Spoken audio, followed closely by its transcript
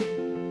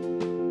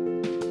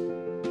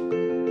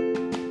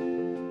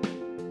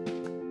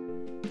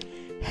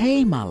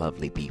Hey, my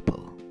lovely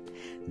people.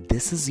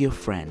 This is your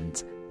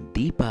friend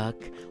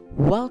Deepak.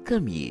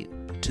 Welcome you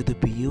to the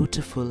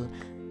beautiful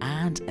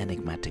and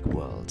enigmatic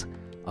world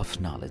of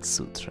Knowledge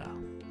Sutra.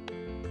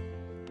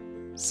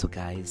 So,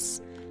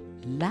 guys,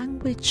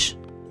 language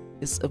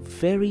is a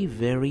very,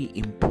 very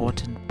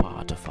important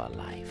part of our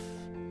life.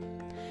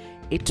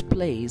 It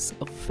plays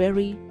a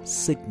very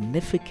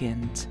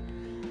significant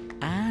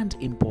and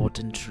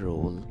important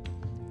role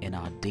in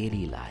our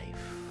daily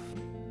life.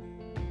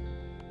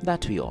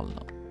 That we all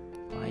know,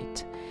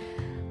 right?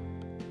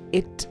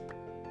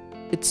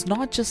 It's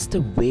not just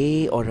a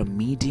way or a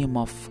medium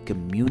of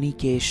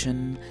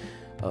communication,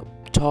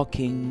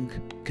 talking,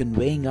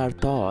 conveying our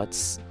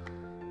thoughts,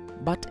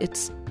 but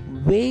it's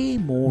way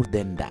more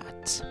than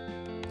that.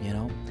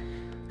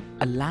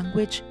 A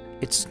language,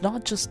 it's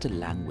not just a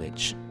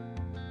language,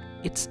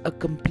 it's a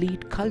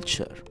complete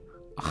culture,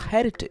 a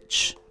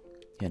heritage.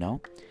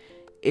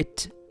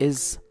 It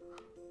is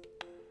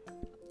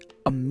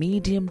a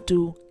medium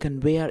to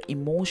convey our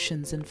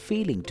emotions and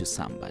feeling to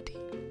somebody.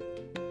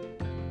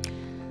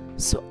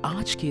 So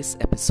आज के इस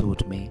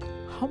episode में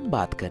हम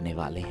बात करने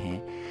वाले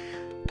हैं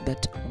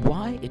that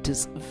why it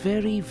is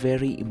very,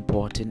 very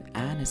important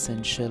and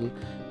essential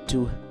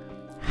to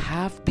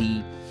have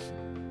the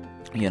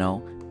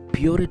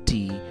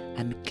purity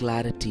and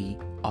clarity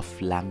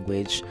of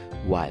language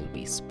while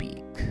we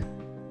speak.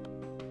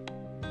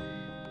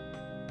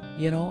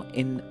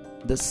 In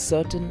the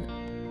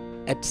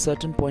at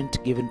certain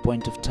given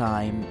point of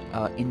time,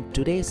 in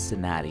today's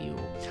scenario,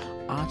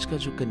 आज का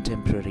जो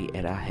contemporary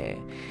era है,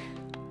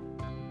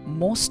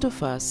 most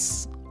of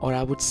us, or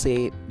I would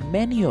say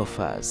many of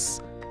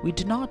us, we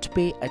do not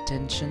pay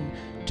attention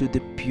to the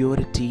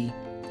purity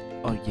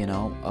or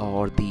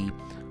the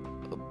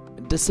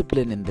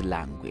discipline in the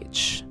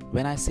language.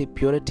 When I say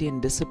purity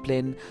and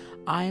discipline,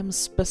 I am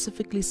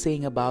specifically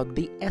saying about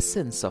the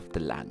essence of the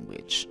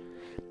language.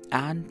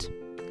 And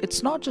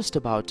it's not just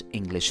about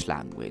English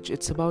language,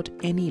 it's about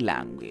any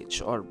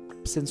language, or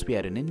since we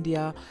are in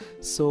India,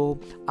 so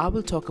I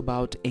will talk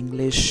about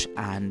English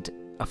and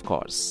of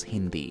course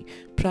Hindi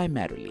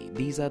primarily.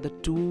 These are the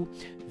two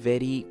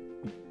very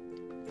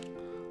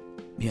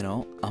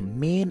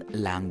main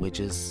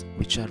languages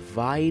which are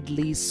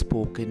widely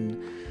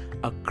spoken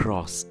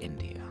across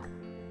India.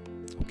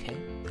 Okay,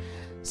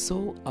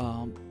 so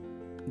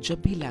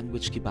जब भी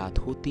language की बात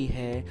होती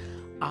है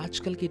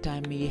आजकल के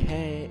time में ये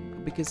है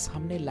बिकॉज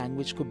हमने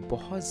लैंग्वेज को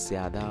बहुत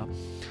ज़्यादा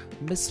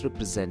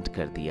मिसरिप्रेजेंट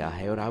कर दिया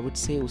है और आई वुड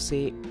से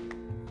उसे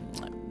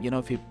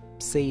if you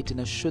say it in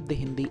a शुद्ध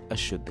हिंदी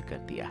अशुद्ध कर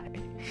दिया है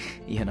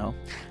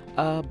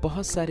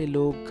बहुत सारे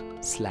लोग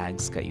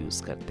स्लैंग्स का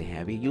यूज़ करते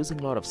हैं. We are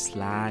using lot of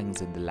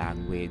slangs in the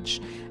language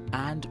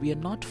and we are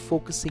not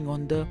focusing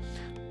on the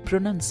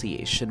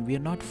pronunciation, we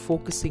are not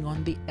focusing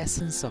on the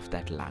essence of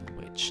that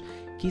language.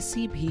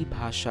 किसी भी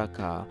भाषा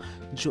का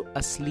जो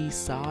असली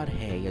सार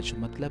है या जो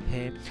मतलब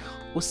है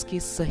उसके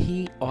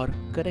सही और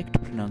करेक्ट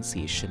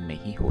pronunciation में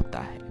ही होता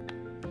है.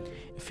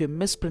 If you're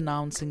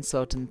mispronouncing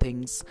certain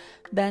things,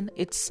 then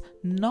it's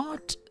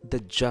not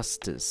the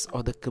justice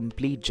or the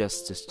complete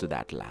justice to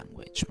that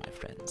language, my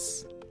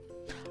friends.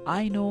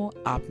 I know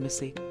आप में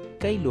से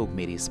कई लोग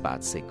मेरी इस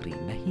बात से एग्री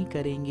नहीं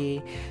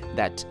करेंगे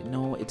that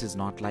no, it is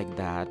not like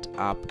that.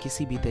 आप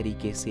किसी भी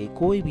तरीके से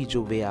कोई भी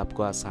जो वे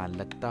आपको आसान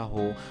लगता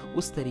हो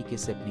उस तरीके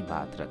से अपनी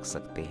बात रख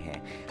सकते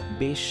हैं.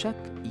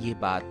 बेशक ये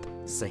बात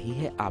सही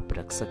है, आप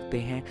रख सकते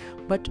हैं,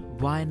 but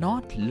why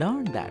not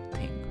learn that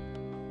thing?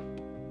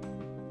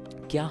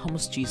 क्या हम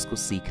उस चीज को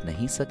सीख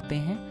नहीं सकते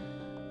हैं?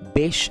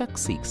 बेशक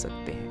सीख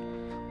सकते हैं.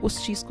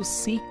 उस चीज को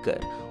सीख कर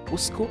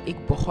उसको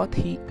एक बहुत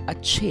ही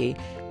अच्छे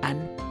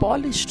एंड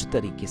पॉलिश्ड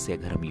तरीके से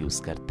अगर हम यूज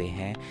करते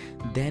हैं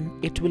then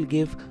it will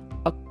give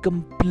a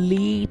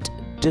complete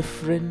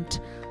different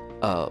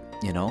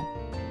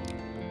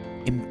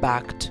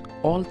impact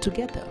all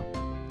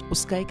together.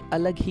 उसका एक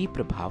अलग ही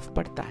प्रभाव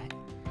पड़ता है.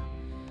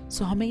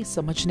 सो हमें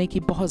समझने की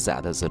बहुत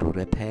ज़्यादा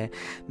ज़रूरत है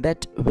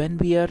that when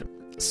we are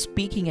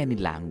speaking any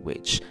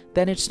language,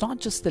 then it's not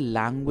just the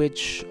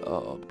language,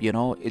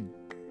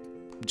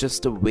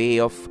 just a way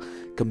of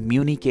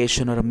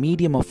communication or a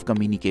medium of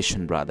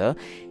communication rather.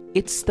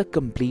 It's the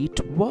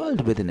complete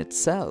world within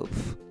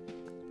itself.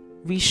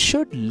 We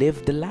should live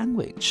the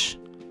language.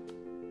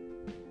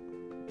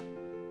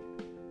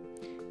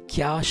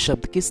 क्या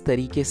शब्द किस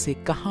तरीके से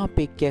कहाँ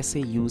पे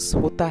कैसे use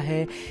होता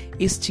है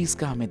इस चीज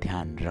का हमें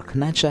ध्यान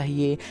रखना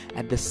चाहिए.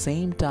 At the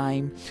same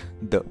time,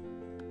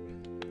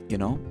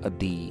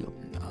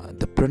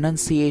 the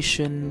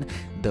pronunciation,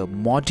 the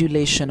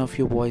modulation of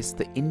your voice,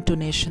 the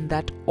intonation,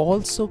 that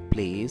also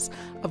plays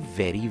a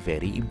very,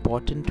 very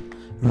important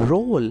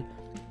role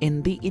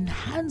in the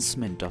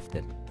enhancement of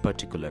that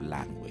particular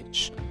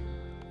language.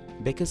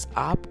 Because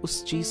आप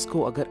उस चीज़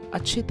को अगर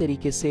अच्छे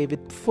तरीके से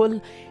with full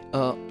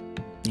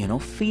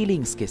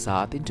feelings के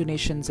साथ,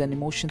 intonations and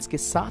emotions के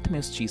साथ में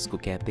उस चीज़ को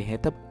कहते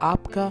हैं तब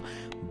आपका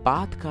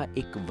बात का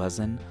एक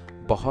वज़न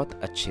बहुत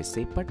अच्छे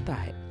से पड़ता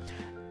है.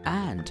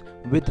 And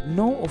with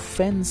no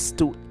offense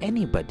to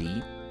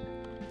anybody,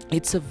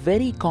 it's a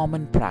very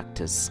common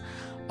practice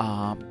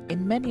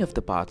in many of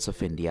the parts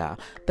of India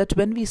that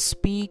when we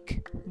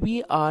speak,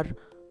 we are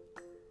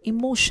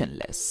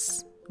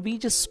emotionless. We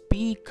just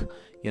speak,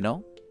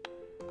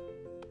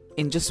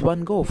 in just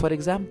one go. For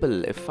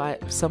example, if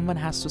someone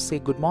has to say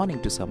good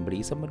morning to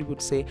somebody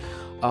would say,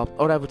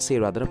 or I would say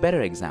rather a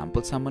better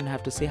example, someone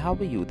have to say how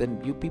are you, then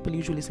you people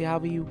usually say how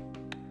are you.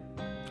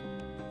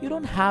 You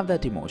don't have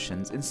that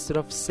emotions. Instead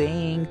of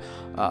saying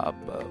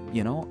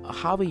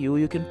how are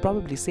you can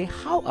probably say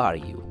how are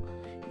you.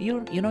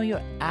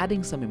 You're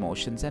adding some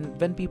emotions, and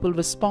when people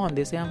respond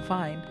they say I'm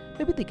fine,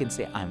 maybe they can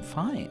say I'm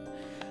fine.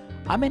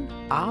 I mean,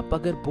 आप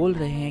अगर बोल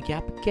रहे हैं कि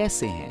आप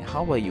कैसे हैं,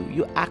 how are you,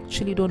 you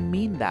actually don't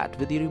mean that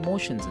with your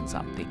emotions in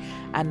something.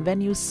 And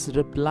when you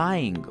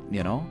replying,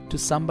 to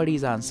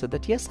somebody's answer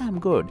that yes, I'm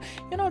good,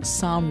 you're not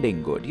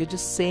sounding good. You're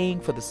just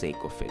saying for the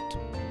sake of it,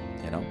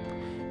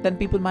 Then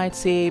people might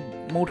say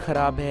mood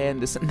kharab hai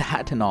and this and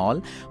that and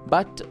all.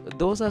 But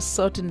those are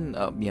certain,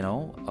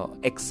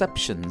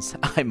 exceptions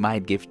I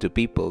might give to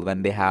people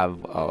when they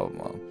have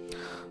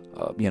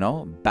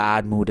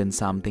bad mood in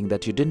something,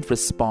 that you didn't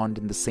respond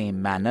in the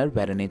same manner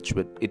wherein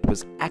it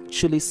was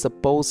actually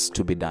supposed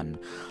to be done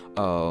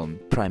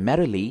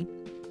primarily.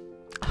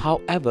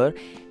 However,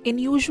 in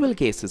usual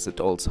cases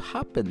it also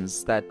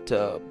happens that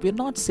we're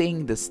not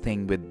saying this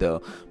thing with the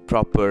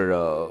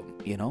proper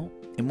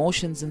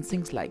emotions and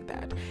things like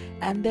that.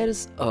 And there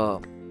is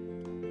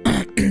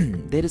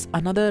there is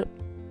another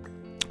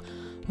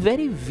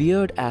very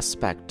weird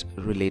aspect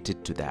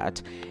related to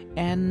that,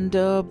 and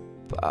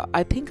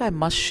I think I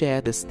must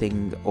share this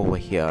thing over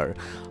here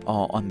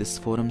on this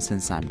forum,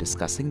 since I'm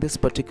discussing this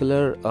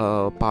particular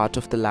part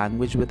of the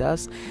language with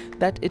us,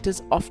 that it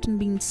is often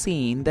being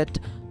seen that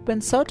when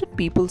certain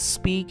people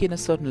speak in a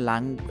certain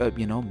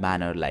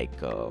manner, like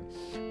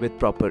with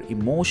proper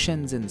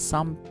emotions and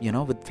some,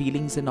 with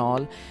feelings and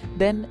all,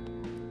 then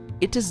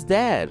it is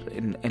there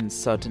in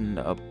certain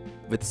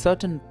with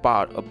certain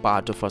part of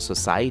our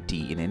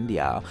society in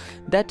India,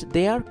 that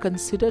they are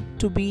considered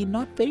to be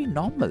not very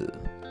normal.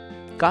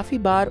 काफ़ी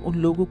बार उन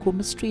लोगों को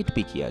mistreat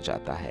भी किया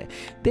जाता है.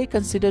 They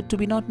considered to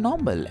be not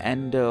normal,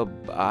 and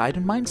I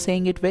don't mind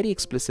saying it very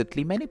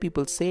explicitly. Many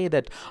people say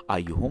that, are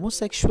you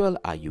homosexual,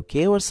 are you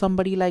gay or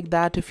somebody like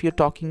that, if you're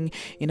talking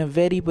in a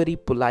very very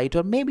polite,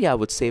 or maybe I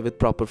would say with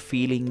proper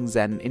feelings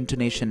and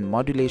intonation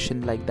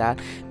modulation like that,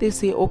 they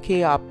say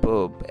okay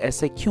आप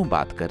ऐसे क्यों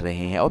बात कर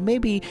रहे हैं. Or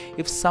maybe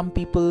if some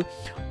people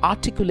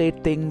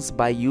articulate things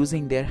by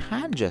using their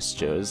hand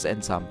gestures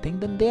and something,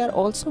 then they are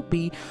also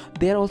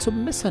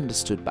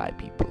misunderstood by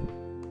people.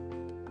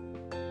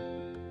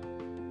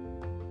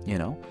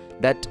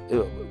 That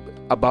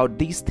about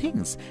these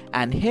things.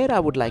 And here I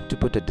would like to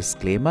put a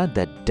disclaimer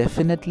that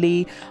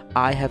definitely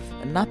I have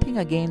nothing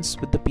against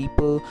with the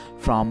people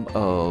from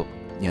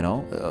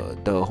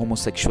the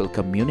homosexual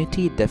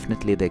community.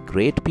 Definitely they're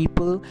great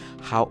people.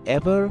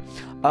 However,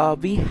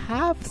 we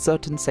have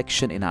certain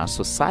section in our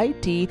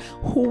society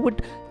who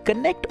would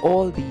connect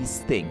all these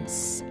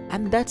things,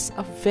 and that's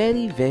a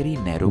very very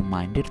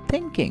narrow-minded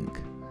thinking.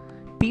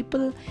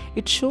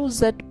 It shows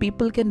that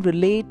people can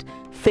relate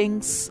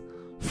things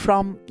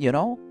from,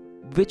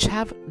 which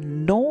have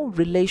no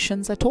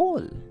relations at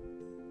all.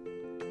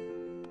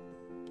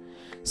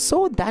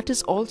 So that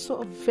is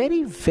also a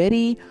very,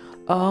 very,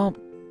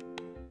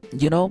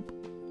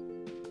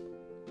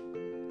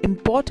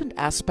 important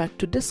aspect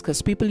to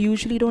discuss. People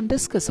usually don't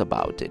discuss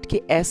about it,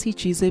 कि ऐसी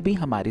चीज़ें भी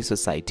हमारी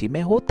society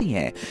में होती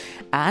हैं.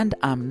 And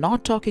I'm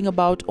not talking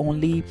about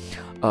only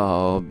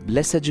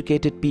less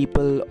educated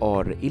people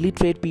or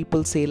illiterate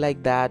people say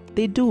like that.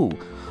 They do.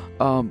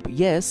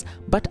 Yes,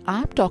 but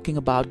I'm talking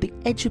about the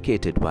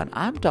educated one.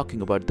 I'm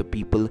talking about the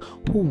people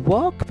who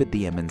work with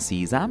the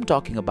MNCs. I'm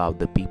talking about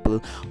the people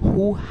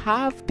who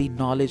have the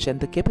knowledge and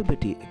the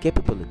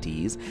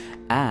capabilities,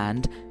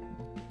 and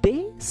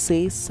they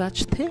say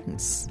such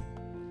things.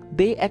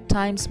 They at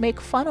times make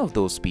fun of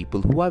those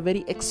people who are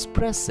very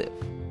expressive.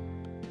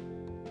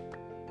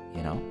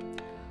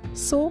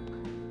 So,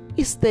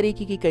 इस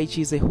तरीके की कई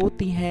चीज़ें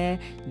होती हैं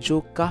जो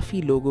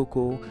काफ़ी लोगों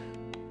को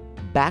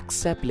बैक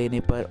स्टेप लेने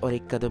पर और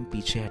एक कदम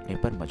पीछे हटने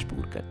पर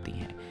मजबूर करती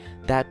हैं.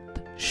 That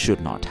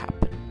should not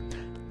happen.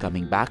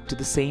 Coming back to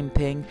the same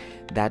thing,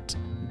 that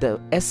the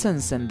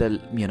essence and the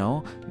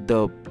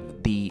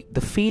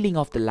feeling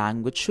of the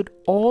language should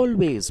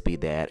always be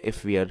there.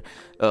 If we are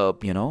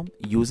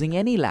using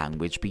any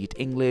language, be it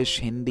English,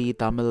 Hindi,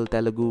 Tamil,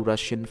 Telugu,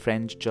 Russian,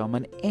 French,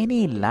 German,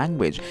 any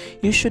language,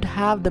 you should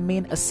have the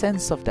main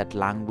essence of that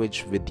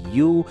language with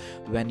you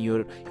when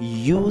you're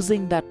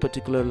using that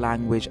particular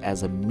language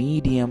as a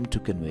medium to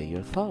convey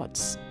your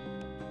thoughts.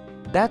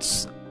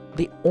 That's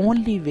the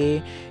only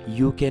way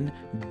you can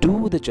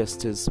do the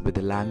justice with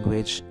the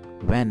language,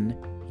 when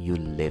you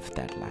live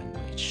that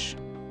language.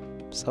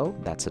 So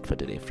that's it for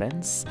today,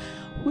 friends.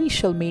 We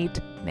shall meet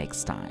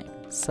next time.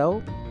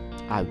 So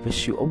I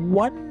wish you a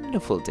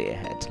wonderful day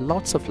ahead.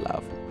 Lots of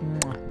love.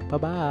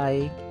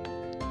 Bye-bye.